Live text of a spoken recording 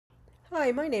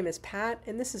Hi, my name is Pat,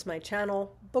 and this is my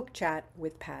channel, Book Chat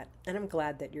with Pat, and I'm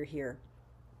glad that you're here.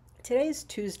 Today's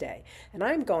Tuesday, and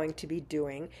I'm going to be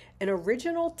doing an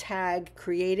original tag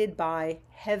created by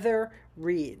Heather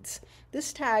Reads.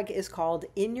 This tag is called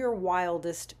In Your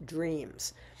Wildest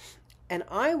Dreams, and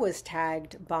I was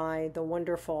tagged by the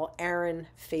wonderful Aaron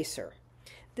Facer.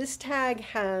 This tag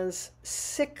has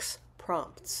 6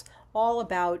 prompts, all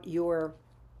about your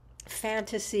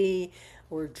fantasy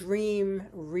or dream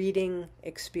reading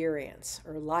experience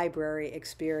or library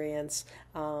experience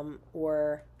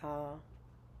or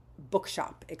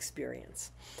bookshop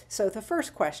experience. So the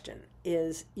first question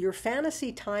is your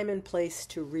fantasy time and place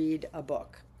to read a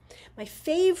book. My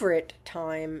favorite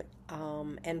time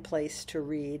and place to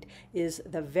read is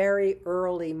the very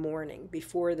early morning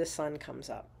before the sun comes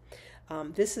up.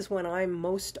 This is when I'm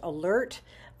most alert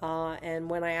and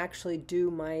when I actually do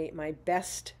my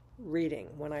best reading,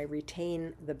 when I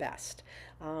retain the best.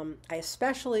 I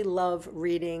especially love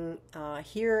reading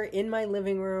here in my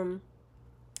living room,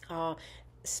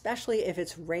 especially if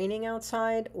it's raining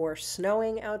outside or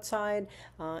snowing outside,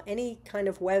 any kind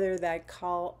of weather that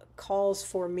calls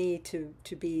for me to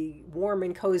be warm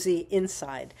and cozy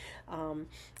inside.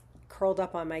 Curled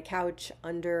up on my couch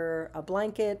under a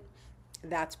blanket,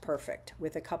 that's perfect,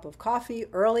 with a cup of coffee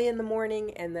early in the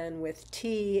morning and then with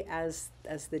tea as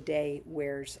the day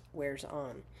wears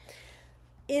on.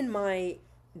 In my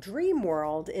dream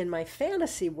world, in my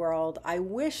fantasy world, I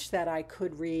wish that I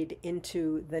could read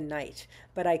into the night,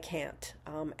 but I can't.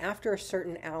 After a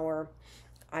certain hour,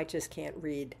 I just can't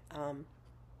read.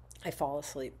 I fall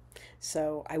asleep.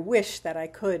 So I wish that I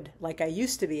could, like I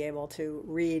used to be able to,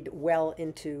 read well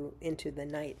into the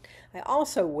night. I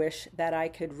also wish that I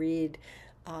could read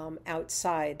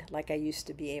outside like I used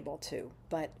to be able to,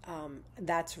 but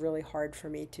that's really hard for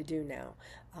me to do now.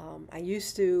 I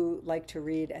used to like to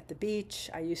read at the beach.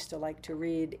 I used to like to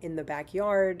read in the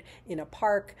backyard, in a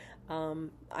park.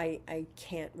 I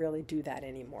can't really do that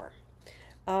anymore.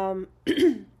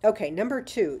 Okay, number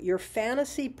 2, your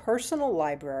fantasy personal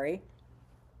library,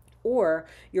 or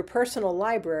your personal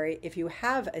library if you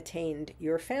have attained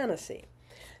your fantasy.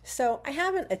 So I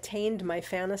haven't attained my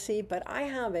fantasy, but I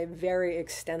have a very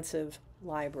extensive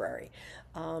library.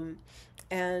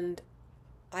 And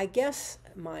I guess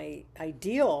my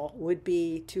ideal would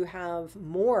be to have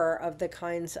more of the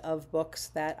kinds of books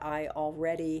that I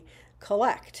already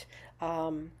collect.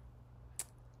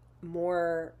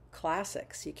 More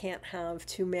classics. You can't have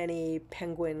too many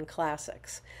Penguin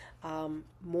classics.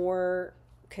 More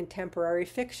contemporary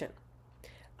fiction.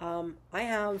 I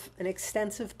have an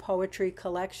extensive poetry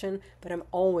collection, but I'm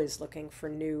always looking for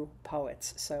new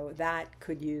poets, so that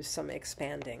could use some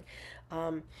expanding.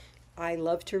 I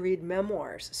love to read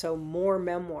memoirs, so more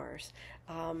memoirs.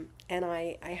 And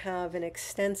I have an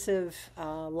extensive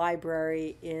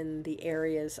library in the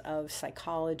areas of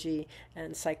psychology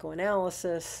and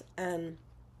psychoanalysis, and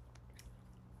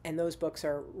those books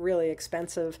are really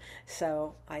expensive,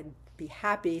 so I'd be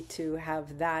happy to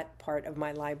have that part of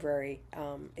my library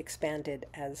expanded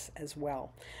as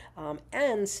well.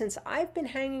 And since I've been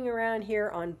hanging around here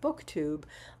on Booktube,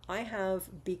 I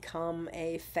have become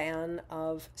a fan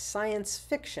of science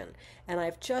fiction, and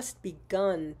I've just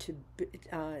begun to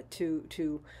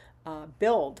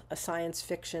build a science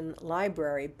fiction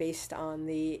library based on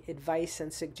the advice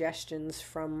and suggestions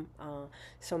from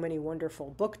so many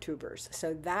wonderful booktubers.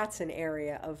 So that's an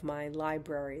area of my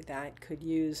library that could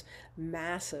use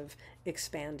massive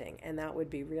expanding, and that would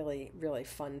be really, really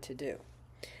fun to do.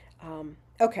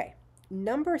 Okay,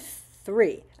 number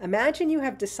 3, imagine you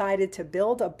have decided to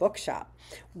build a bookshop.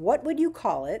 What would you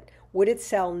call it? Would it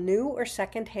sell new or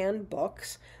secondhand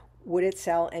books? Would it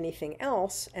sell anything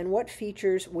else? And what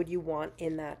features would you want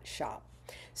in that shop?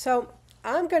 So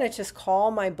I'm going to just call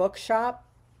my bookshop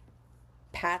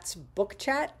Pat's Book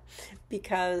Chat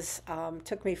because it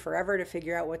took me forever to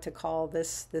figure out what to call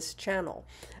this channel.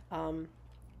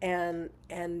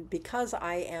 And because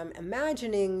I am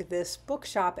imagining this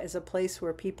bookshop as a place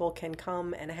where people can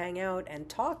come and hang out and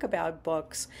talk about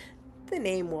books, the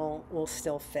name will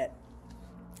still fit.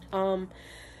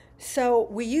 So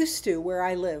we used to, where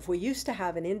I live, we used to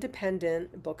have an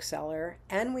independent bookseller,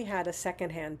 and we had a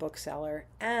secondhand bookseller,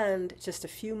 and just a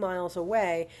few miles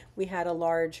away, we had a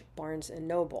large Barnes and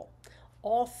Noble.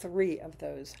 All 3 of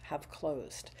those have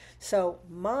closed. So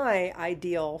my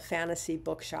ideal fantasy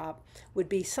bookshop would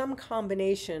be some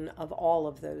combination of all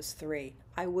of those 3.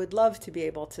 I would love to be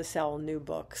able to sell new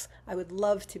books. I would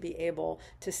love to be able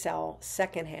to sell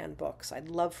secondhand books. I'd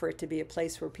love for it to be a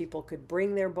place where people could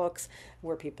bring their books,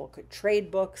 where people could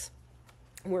trade books,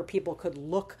 where people could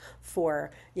look for,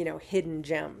 hidden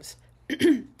gems.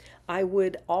 I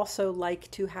would also like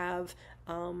to have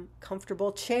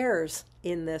comfortable chairs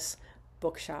in this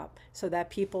bookshop so that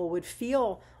people would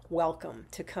feel welcome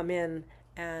to come in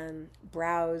and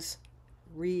browse,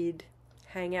 read,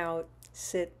 hang out,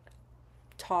 sit,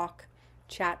 talk,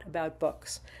 chat about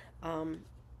books.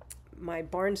 My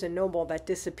Barnes and Noble that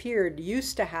disappeared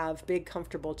used to have big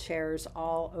comfortable chairs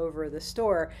all over the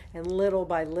store, and little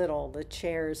by little the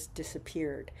chairs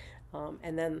disappeared,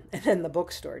 and then the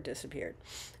bookstore disappeared.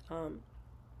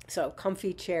 So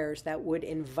comfy chairs that would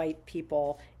invite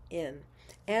people in.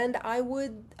 And I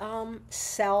would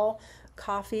sell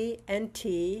coffee and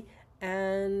tea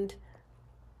and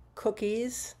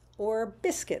cookies or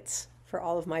biscuits for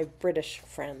all of my British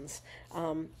friends.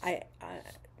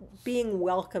 Being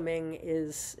welcoming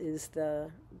is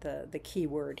the key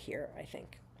word here, I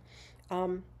think.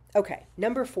 Okay,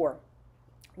 number 4.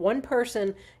 One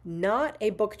person not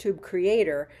a Booktube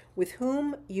creator with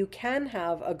whom you can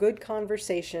have a good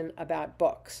conversation about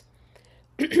books.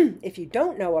 If you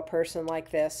don't know a person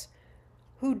like this,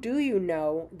 who do you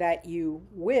know that you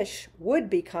wish would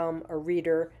become a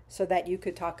reader so that you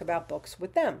could talk about books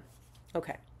with them?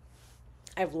 Okay.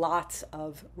 I have lots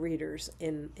of readers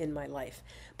in my life,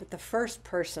 but the first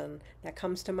person that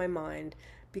comes to my mind,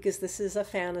 because this is a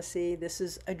fantasy, this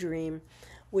is a dream,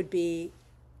 would be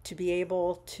to be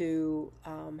able to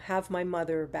have my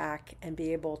mother back and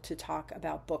be able to talk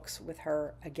about books with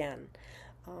her again.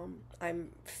 I'm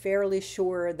fairly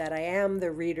sure that I am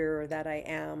the reader that I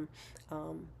am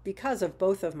because of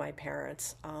both of my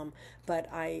parents, but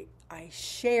I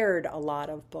shared a lot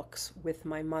of books with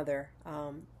my mother.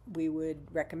 We would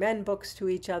recommend books to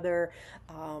each other.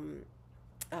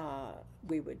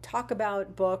 We would talk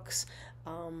about books.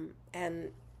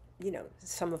 And, you know,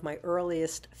 some of my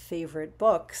earliest favorite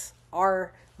books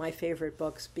are my favorite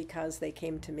books because they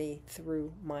came to me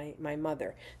through my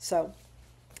mother. So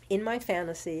in my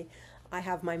fantasy, I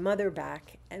have my mother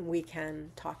back and we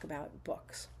can talk about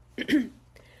books.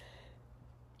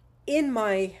 In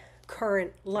my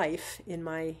current life, in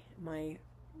my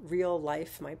real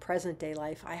life, my present day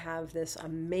life, I have this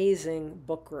amazing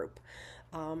book group.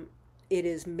 It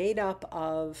is made up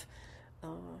of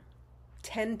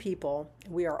 10 people.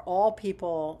 We are all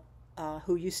people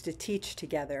who used to teach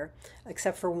together,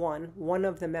 except for one. One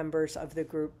of the members of the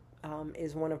group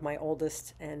is one of my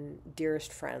oldest and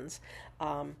dearest friends.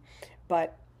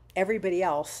 But everybody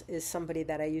else is somebody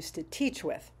that I used to teach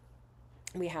with.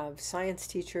 We have science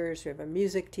teachers, we have a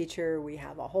music teacher, we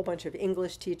have a whole bunch of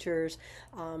English teachers.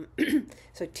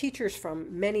 So teachers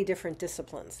from many different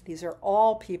disciplines. These are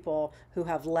all people who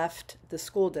have left the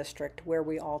school district where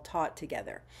we all taught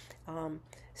together.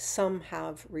 Some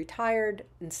have retired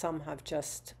and some have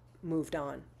just moved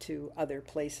on to other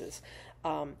places.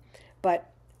 But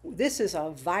this is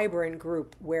a vibrant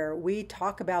group where we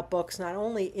talk about books not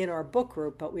only in our book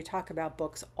group, but we talk about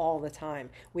books all the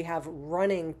time. We have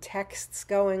running texts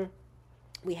going.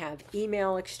 We have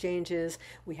email exchanges.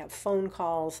 We have phone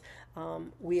calls.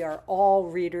 We are all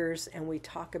readers and we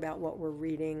talk about what we're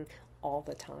reading all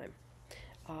the time.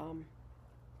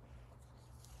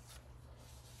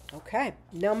 Okay,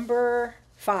 number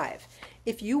 5.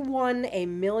 If you won $1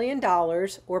 million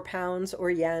or pounds or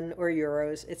yen or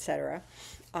euros, etc.,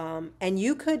 and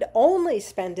you could only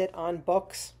spend it on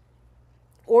books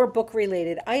or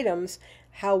book-related items,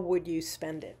 how would you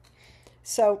spend it?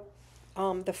 So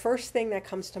the first thing that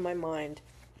comes to my mind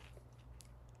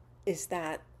is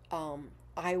that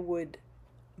I would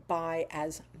buy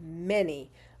as many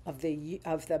of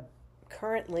the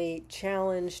currently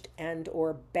challenged and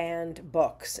or banned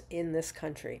books in this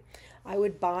country. I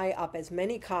would buy up as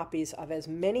many copies of as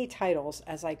many titles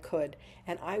as I could,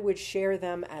 and I would share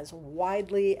them as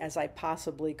widely as I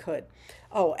possibly could.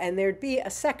 Oh, and there'd be a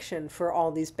section for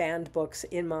all these banned books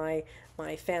in my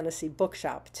fantasy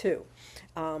bookshop too.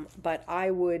 But I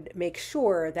would make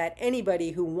sure that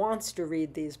anybody who wants to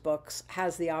read these books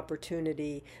has the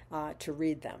opportunity to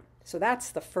read them. So that's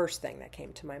the first thing that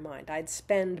came to my mind. I'd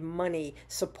spend money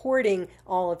supporting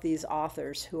all of these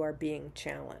authors who are being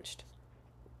challenged.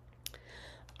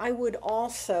 I would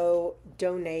also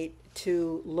donate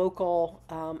to local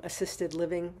assisted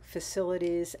living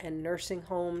facilities and nursing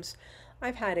homes.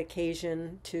 I've had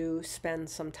occasion to spend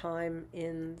some time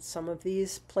in some of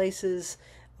these places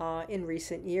in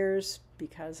recent years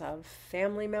because of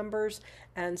family members,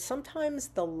 and sometimes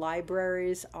the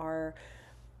libraries are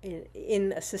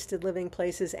in assisted living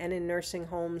places and in nursing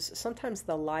homes. Sometimes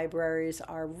the libraries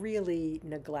are really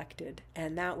neglected,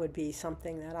 and that would be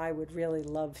something that I would really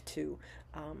love to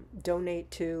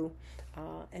donate to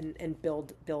and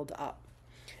build up.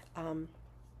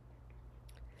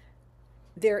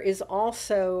 There is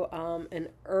also an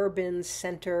urban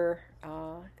center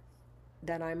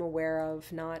that I'm aware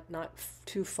of, not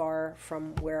too far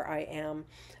from where I am,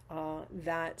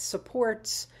 that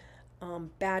supports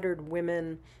battered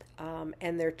women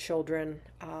and their children,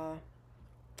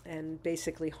 and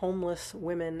basically homeless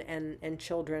women and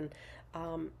children.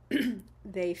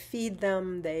 They feed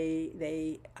them,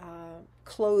 they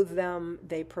clothe them,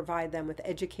 they provide them with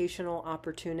educational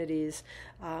opportunities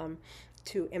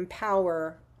to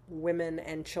empower women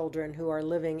and children who are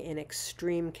living in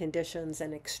extreme conditions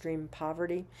and extreme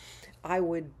poverty. I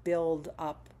would build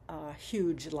up a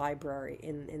huge library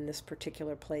in this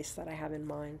particular place that I have in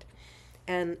mind.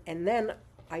 And then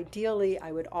ideally,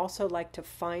 I would also like to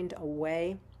find a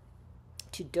way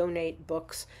to donate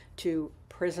books to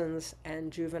prisons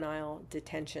and juvenile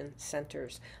detention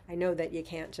centers. I know that you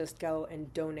can't just go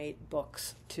and donate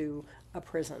books to a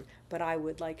prison, but I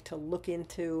would like to look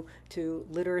into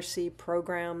literacy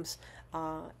programs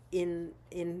in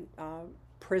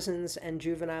prisons and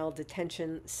juvenile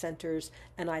detention centers,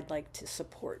 and I'd like to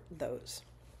support those.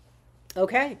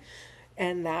 Okay.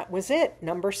 And that was it.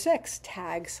 Number 6,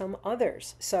 tag some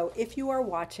others. So if you are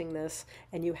watching this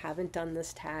and you haven't done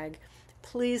this tag,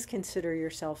 please consider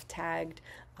yourself tagged.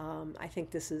 I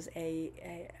think this is a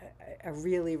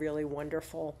really, really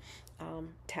wonderful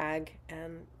tag,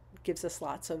 and gives us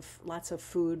lots of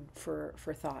food for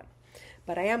thought.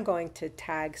 But I am going to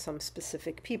tag some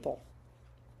specific people.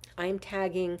 I'm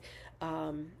tagging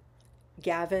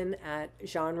Gavin at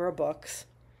Genre Books,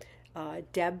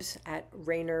 Debs at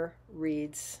Rainer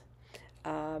Reads,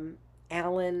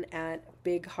 Alan at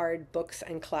Big Hard Books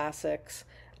and Classics,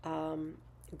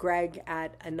 Greg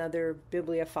at Another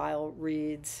Bibliophile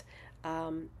Reads,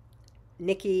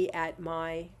 Nikki at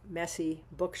My Messy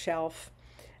Bookshelf,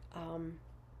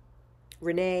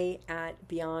 Renee at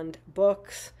Beyond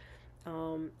Books,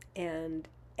 and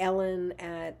Ellen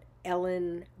at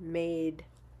Ellen Made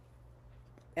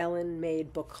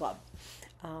Book Club.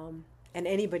 And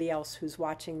anybody else who's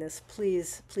watching this,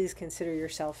 please consider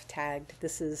yourself tagged.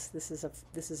 This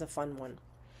is a fun one.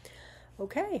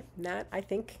 Okay, that I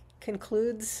think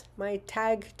concludes my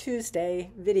Tag Tuesday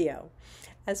video.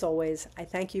 As always, I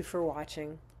thank you for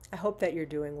watching. I hope that you're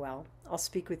doing well. I'll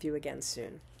speak with you again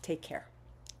soon. Take care.